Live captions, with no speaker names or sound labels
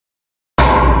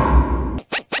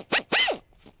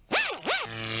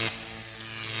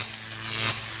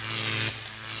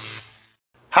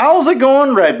How's it going,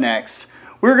 rednecks?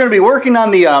 We're going to be working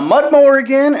on the mud mower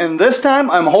again, and this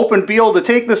time I'm hoping to be able to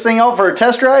take this thing out for a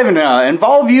test drive and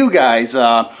involve you guys.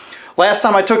 Last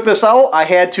time I took this out, I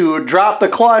had to drop the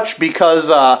clutch because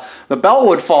the belt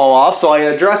would fall off, so I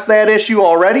addressed that issue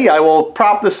already. I will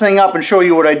prop this thing up and show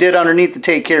you what I did underneath to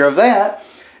take care of that.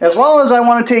 As well as I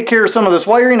want to take care of some of this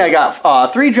wiring. I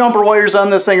got 3 jumper wires on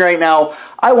this thing right now.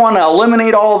 I want to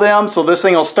eliminate all of them so this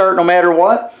thing will start no matter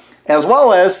what. As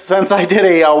well as, since I did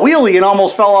a wheelie and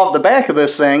almost fell off the back of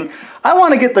this thing, I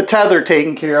want to get the tether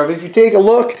taken care of. If you take a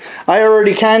look, I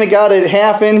already kind of got it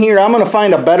half in here. I'm going to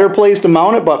find a better place to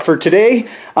mount it, but for today,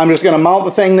 I'm just going to mount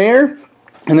the thing there.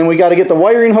 And then we got to get the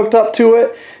wiring hooked up to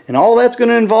it. And all that's going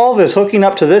to involve is hooking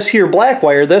up to this here black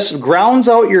wire. This grounds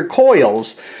out your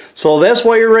coils. So this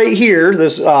wire right here,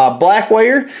 this black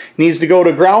wire, needs to go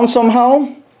to ground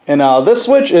somehow. And this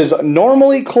switch is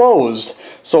normally closed.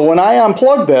 So when I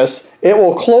unplug this, it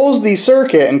will close the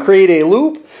circuit and create a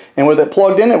loop. And with it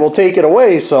plugged in, it will take it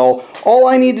away. So all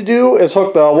I need to do is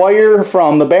hook the wire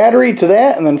from the battery to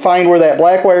that and then find where that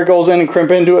black wire goes in and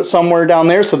crimp into it somewhere down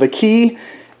there so the key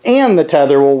and the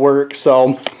tether will work.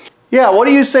 So yeah, what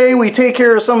do you say we take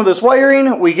care of some of this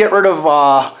wiring? We get rid of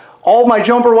all my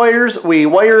jumper wires. We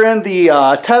wire in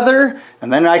the tether,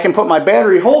 and then I can put my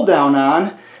battery hold down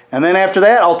on. And then after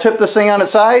that, I'll tip this thing on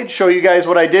its side, show you guys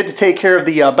what I did to take care of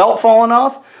the belt falling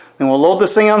off. Then we'll load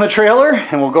this thing on the trailer,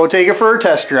 and we'll go take it for a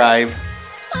test drive.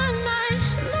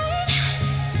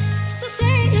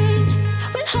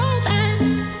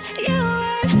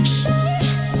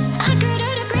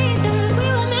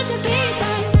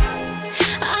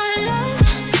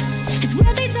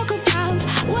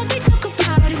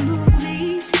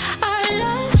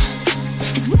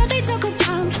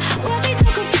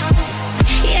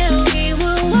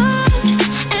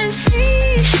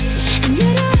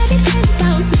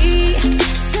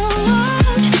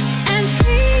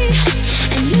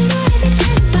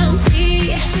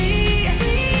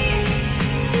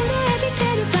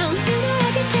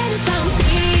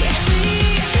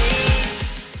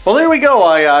 Well, there we go.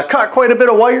 I cut quite a bit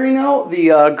of wiring out.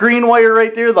 The green wire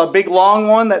right there, the big long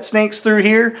one that snakes through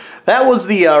here, that was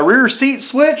the rear seat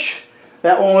switch.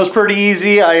 That one was pretty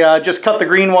easy. I just cut the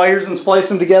green wires and spliced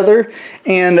them together.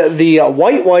 And the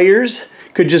white wires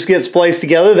could just get spliced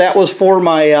together. That was for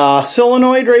my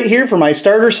solenoid right here, for my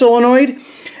starter solenoid.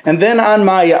 And then on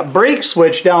my brake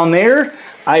switch down there,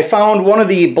 I found one of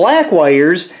the black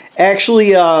wires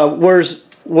actually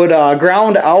would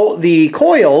ground out the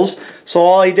coils. So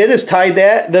all I did is tied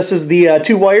that. This is the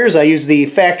 2 wires. I use the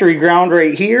factory ground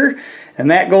right here,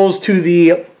 and that goes to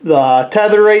the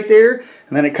tether right there,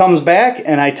 and then it comes back,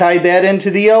 and I tied that into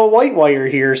the white wire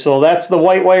here. So that's the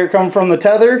white wire coming from the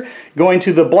tether going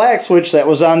to the black switch that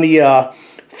was on the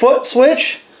foot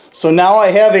switch. So now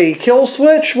I have a kill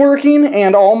switch working,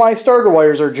 and all my starter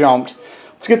wires are jumped.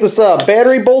 Let's get this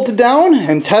battery bolted down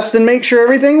and test and make sure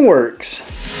everything works.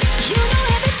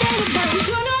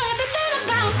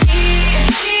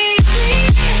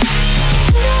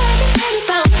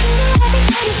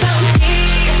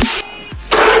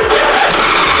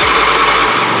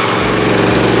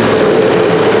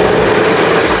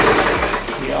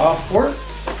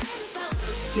 Works.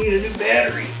 Need a new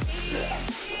battery.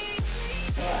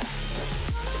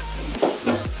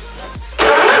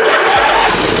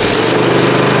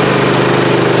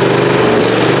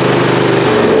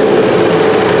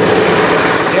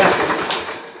 Yes.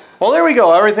 Well, there we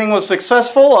go. Everything was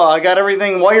successful. I got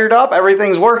everything wired up.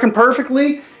 Everything's working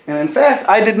perfectly. And in fact,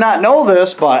 I did not know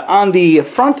this, but on the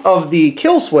front of the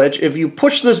kill switch, if you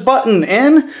push this button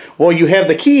in while you have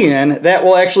the key in, that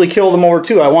will actually kill the mower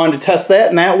too. I wanted to test that,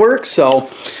 and that works.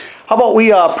 So how about we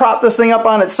prop this thing up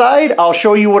on its side? I'll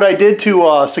show you what I did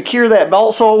to secure that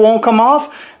belt so it won't come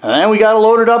off. And then we got to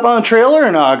load it up on a trailer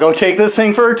and go take this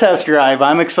thing for a test drive.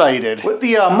 I'm excited. With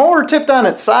the mower tipped on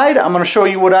its side, I'm going to show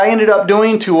you what I ended up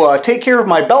doing to take care of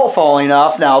my belt falling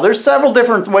off. Now, there's several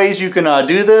different ways you can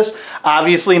do this.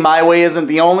 Obviously, my way isn't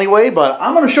the only way, but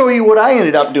I'm going to show you what I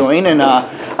ended up doing. And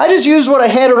I just used what I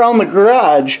had around the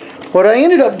garage. What I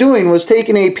ended up doing was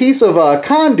taking a piece of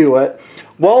conduit,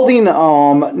 welding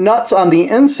nuts on the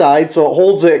inside so it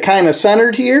holds it kind of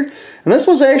centered here. And this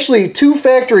was actually 2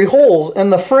 factory holes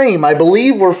in the frame. I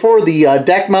believe were for the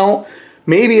deck mount,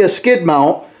 maybe a skid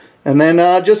mount, and then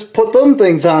just put them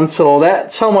things on. So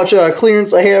that's how much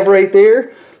clearance I have right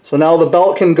there. So now the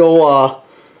belt can go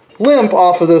limp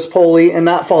off of this pulley and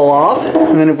not fall off.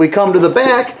 And then if we come to the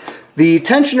back, the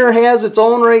tensioner has its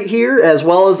own right here, as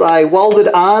well as I welded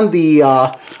on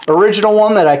the original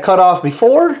one that I cut off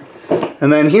before.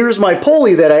 And then here's my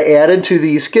pulley that I added to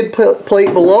the skid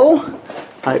plate below.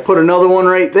 I put another one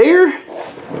right there.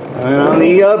 And on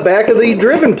the back of the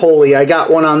driven pulley, I got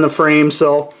one on the frame.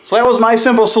 So that was my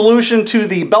simple solution to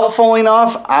the belt falling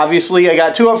off. Obviously, I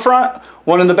got two up front,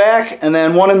 one in the back, and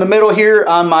then one in the middle here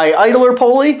on my idler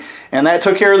pulley, and that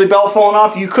took care of the belt falling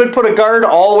off. You could put a guard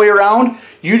all the way around.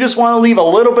 You just want to leave a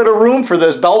little bit of room for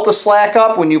this belt to slack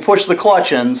up when you push the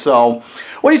clutch in. So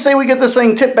what do you say we get this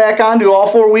thing tipped back onto all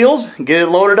four wheels, get it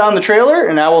loaded on the trailer,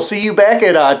 and I will see you back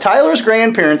at Tyler's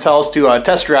grandparents' house to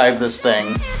test drive this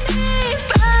thing.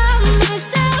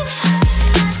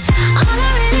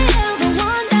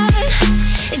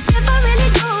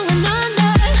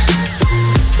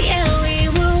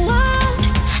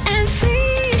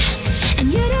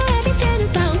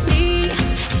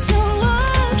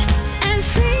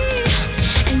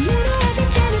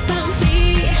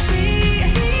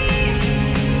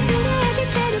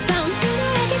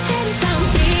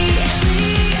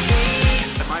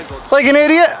 Like an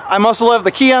idiot, I must have left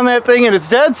the key on that thing and it's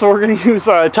dead, so we're going to use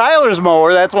Tyler's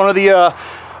mower. That's one of the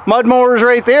mud mowers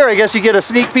right there. I guess you get a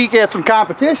sneak peek at some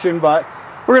competition, but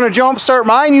we're going to jump start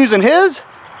mine using his.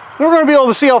 And we're going to be able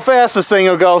to see how fast this thing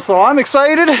will go, so I'm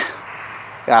excited.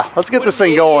 Yeah, let's get this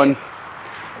thing going.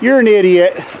 You're an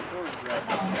idiot.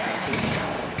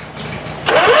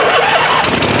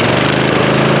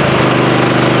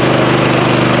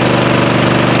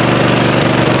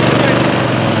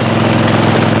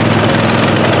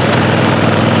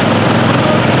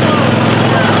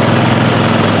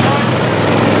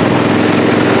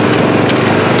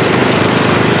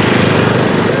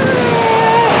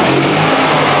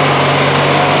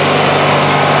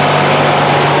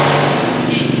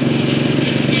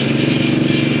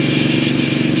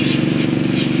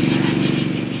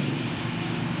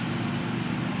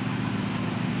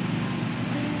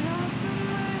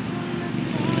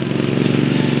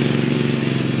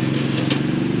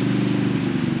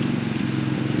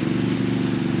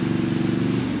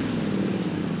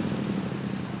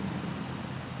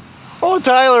 Oh,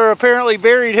 Tyler apparently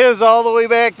buried his all the way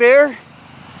back there,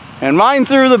 and mine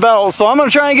through the belt. So I'm going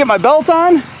to try and get my belt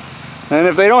on, and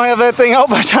if they don't have that thing out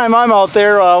by the time I'm out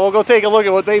there, we'll go take a look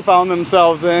at what they found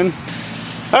themselves in.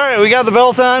 Alright, we got the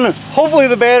belt on. Hopefully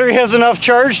the battery has enough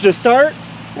charge to start.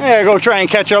 I gotta go try and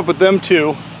catch up with them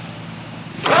too.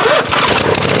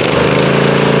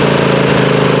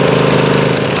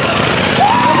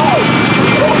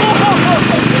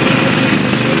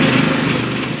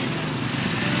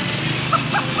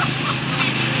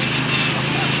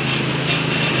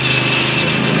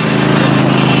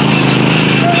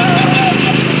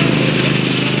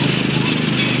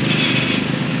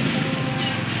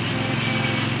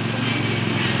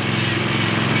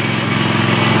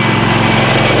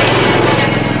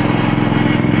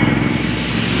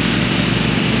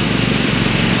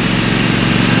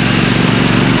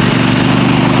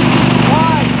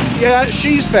 Yeah,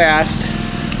 she's fast.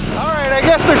 Alright, I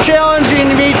guess they're challenging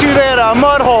me to that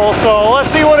mud hole, so let's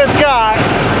see what it's got.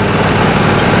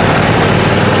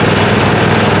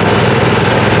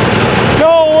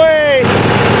 No way!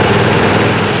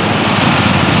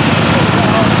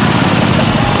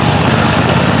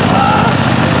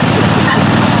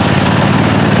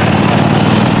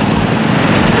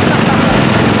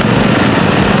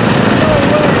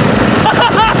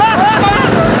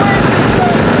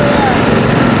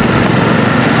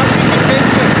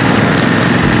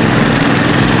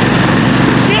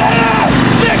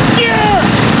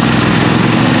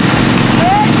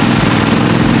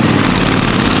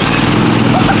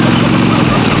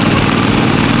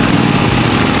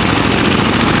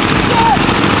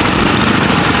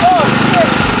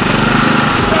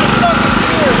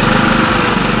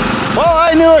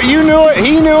 You knew it,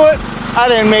 he knew it. I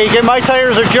didn't make it. My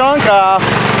tires are junk.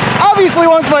 Obviously,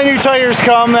 once my new tires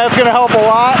come, that's going to help a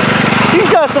lot.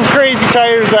 He's got some crazy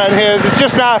tires on his. It's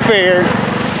just not fair.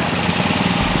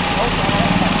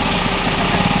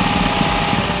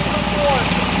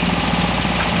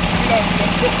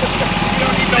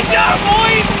 Good job,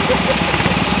 boys!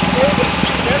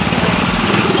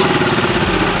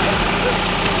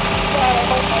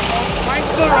 Mine's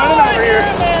still running over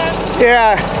here.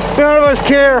 Yeah, none of us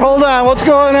care. Hold on, what's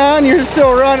going on? You're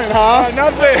still running, huh?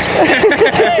 Nothing.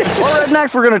 Well,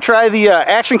 next we're going to try the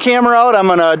action camera out. I'm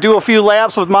going to do a few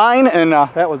laps with mine, and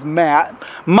that was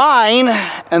mine,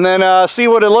 and then see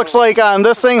what it looks like on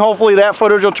this thing. Hopefully that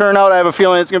footage will turn out. I have a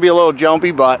feeling it's going to be a little jumpy,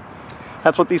 but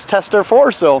that's what these tests are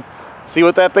for, so see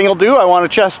what that thing will do. I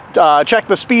want to check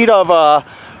the speed of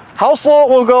how slow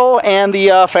it will go and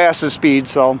the fastest speed,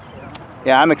 so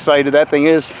yeah, I'm excited. That thing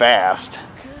is fast.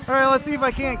 Alright, let's see if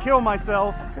I can't kill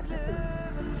myself.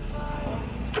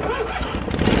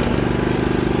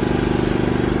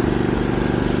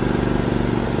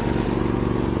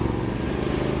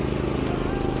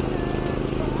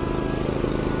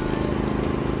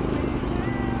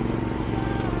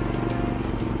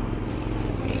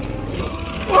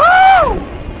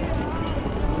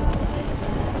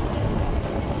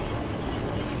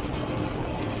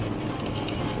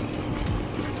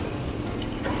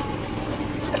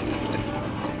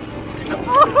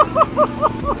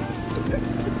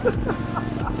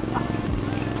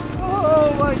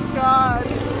 Oh my God.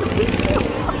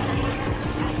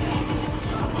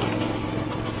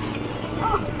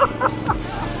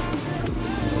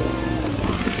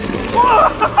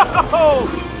 Whoa!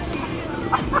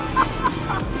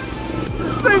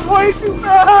 This thing's way too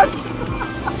fast!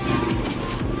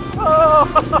 Oh,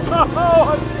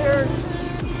 I'm scared.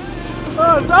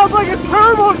 Oh, it sounds like a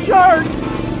turbo shark!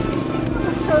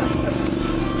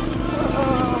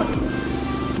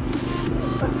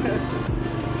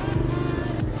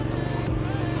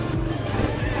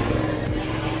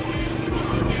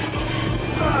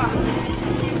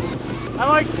 I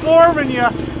like swarming you.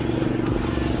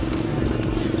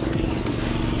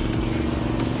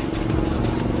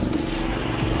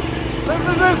 This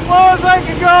is as slow as I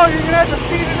can go. You're gonna have to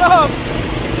speed it up.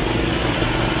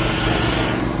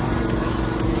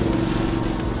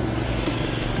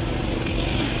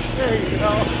 There you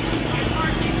go.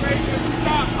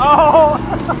 Oh.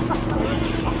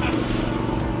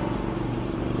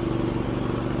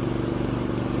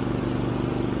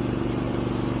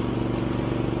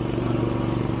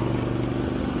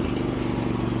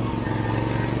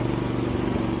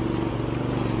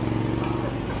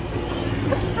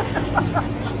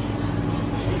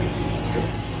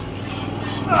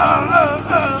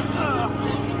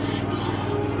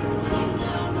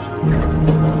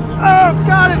 Oh,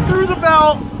 got it through the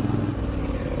belt.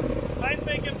 Mine's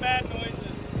making bad noises.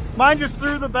 Mine just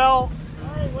threw the belt.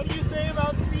 Alright, what do you say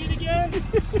about speed again?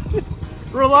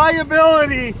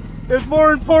 Reliability is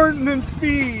more important than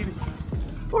speed.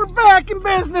 We're back in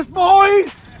business,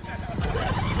 boys.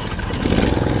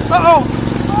 Uh-oh.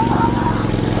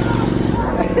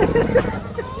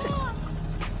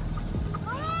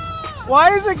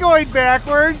 Why is it going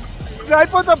backwards? Did I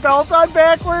put the belt on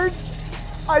backwards?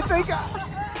 I think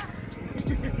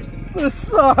this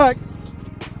sucks.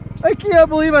 I can't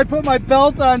believe I put my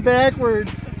belt on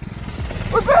backwards.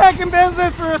 We're back in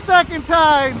business for a second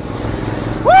time.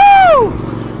 Woo!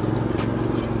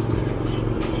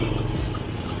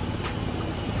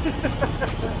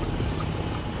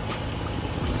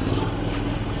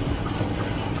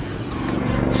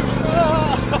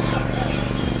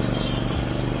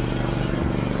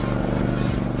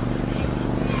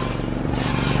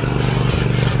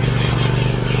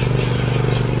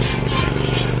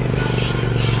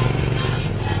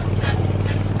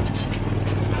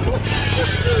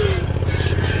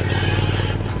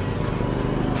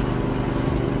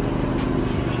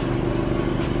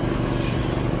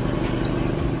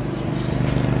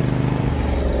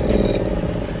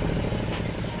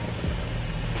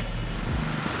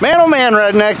 Man, oh man,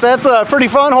 Rednecks, that's pretty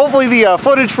fun. Hopefully the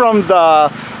footage from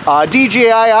the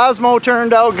DJI Osmo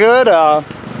turned out good.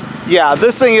 Yeah,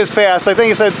 this thing is fast. I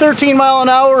think it said 13 mile an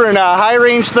hour in high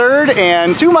range third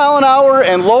and 2 mile an hour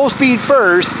in low speed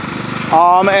first.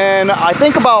 And I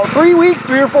think about 3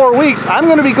 or 4 weeks, I'm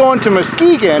going to be going to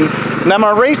Muskegon, and I'm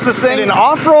going to race this thing in an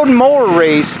off-road mower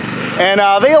race. And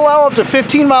they allow up to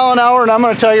 15 mile an hour, and I'm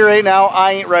going to tell you right now,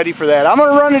 I ain't ready for that. I'm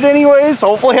going to run it anyways.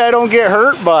 Hopefully I don't get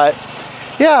hurt, but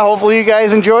yeah, hopefully you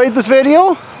guys enjoyed this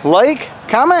video. Like,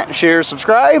 comment, share,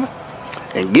 subscribe,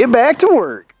 and get back to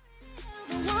work.